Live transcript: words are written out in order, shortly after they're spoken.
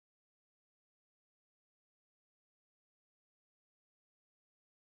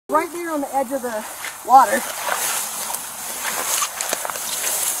Right there on the edge of the water.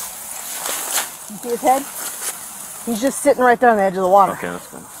 You see his head? He's just sitting right there on the edge of the water. Okay, that's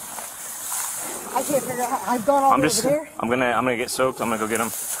good. I can't figure out how I've gone all over there. I'm gonna get soaked. I'm gonna go get him.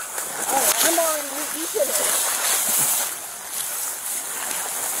 Oh, I'm already deep in it.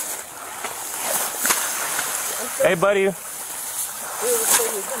 Hey, buddy.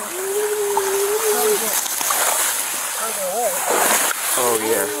 Oh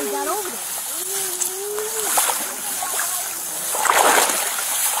yeah.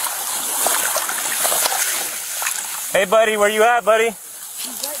 Hey, buddy, where you at, buddy? He's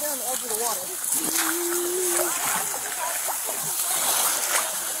right there on the edge of the water.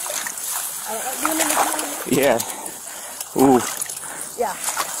 Yeah. Ooh. Yeah.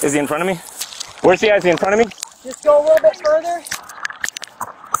 Is he in front of me? Where's he at? Is he in front of me? Just go a little bit further.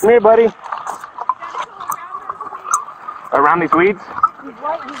 Come here, buddy. Around these weeds? He's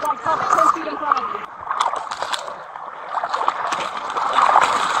like probably 10 feet in front of you.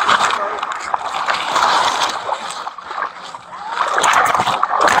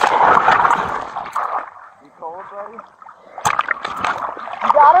 You cold, buddy? You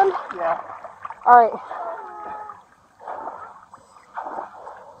got him? Yeah. All right.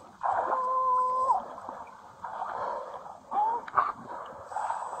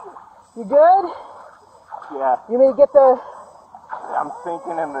 You good? Yeah. You need to get the... I'm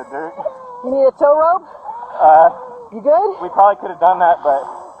sinking in the dirt. You need a tow rope? You good? We probably could have done that, but...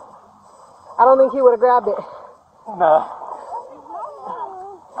 I don't think he would have grabbed it. No.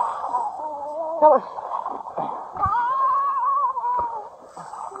 Come on.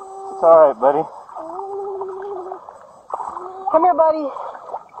 It's alright, buddy. Come here, buddy.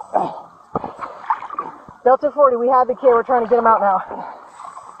 Delta 40, we have the kid. We're trying to get him out now.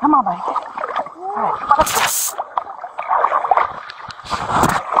 Come on, buddy. All right, let's go.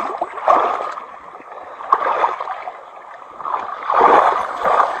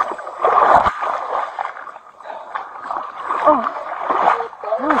 Oh,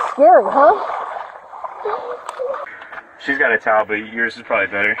 that was scary, huh? She's got a towel, but yours is probably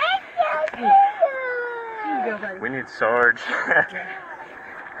better. Here you go, buddy. We need Sarge.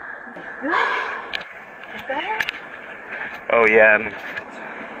 Oh yeah, I'm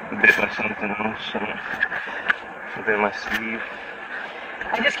bit by something else. Something in my sleeve.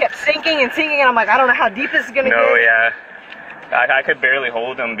 I just kept sinking and sinking, and I'm like, I don't know how deep this is gonna get. No, yeah. I could barely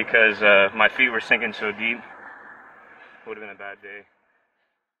hold them because my feet were sinking so deep. Would have been a bad day.